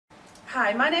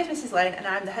Hi, my name is Mrs Lane and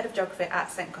I'm the Head of Geography at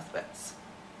St Cuthbert's.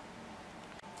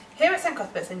 Here at St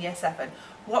Cuthbert's in Year 7,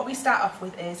 what we start off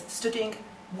with is studying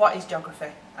what is geography,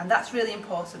 and that's really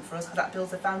important for us because that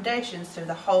builds the foundations through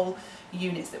the whole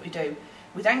units that we do.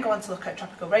 We then go on to look at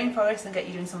tropical rainforests and get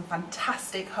you doing some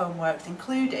fantastic homework,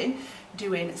 including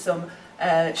doing some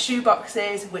shoe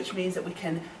boxes, which means that we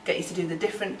can get you to do the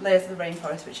different layers of the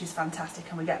rainforest, which is fantastic,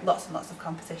 and we get lots and lots of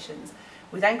competitions.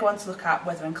 We then go on to look at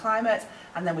weather and climate,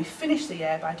 and then we finish the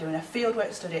year by doing a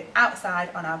fieldwork study outside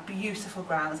on our beautiful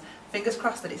grounds. Fingers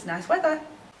crossed that it's nice weather.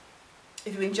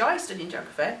 If you enjoy studying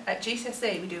geography, at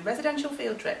GCSE we do residential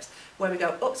field trips where we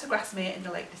go up to Grasmere in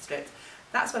the Lake District.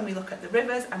 That's when we look at the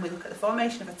rivers and we look at the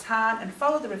formation of a tarn and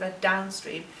follow the river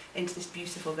downstream into this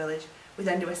beautiful village. We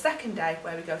then do a second day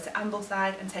where we go to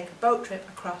Ambleside and take a boat trip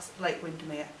across Lake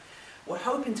Windermere. We're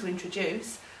hoping to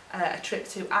introduce a trip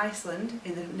to Iceland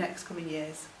in the next coming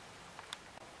years.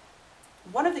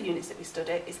 One of the units that we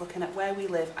study is looking at where we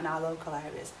live and our local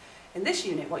areas. In this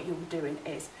unit what you'll be doing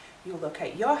is you'll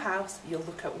locate your house, you'll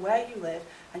look at where you live,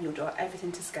 and you'll draw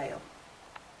everything to scale.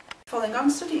 Following on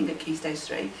studying at Key Stage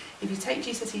 3, if you take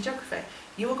GCSE Geography,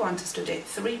 you will go on to study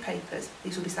 3 papers.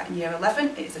 These will be set in Year 11,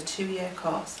 it is a 2-year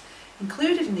course.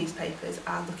 Included in these papers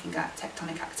are looking at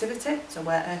tectonic activity, so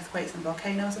where earthquakes and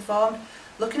volcanoes are formed,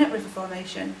 looking at river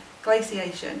formation,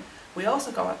 glaciation. We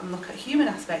also go out and look at human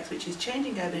aspects, which is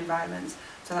changing urban environments,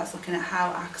 so that's looking at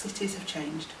how our cities have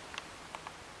changed.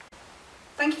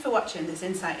 Thank you for watching this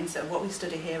insight into what we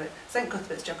study here at St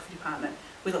Cuthbert's Geography Department.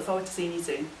 We look forward to seeing you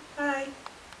soon. Bye!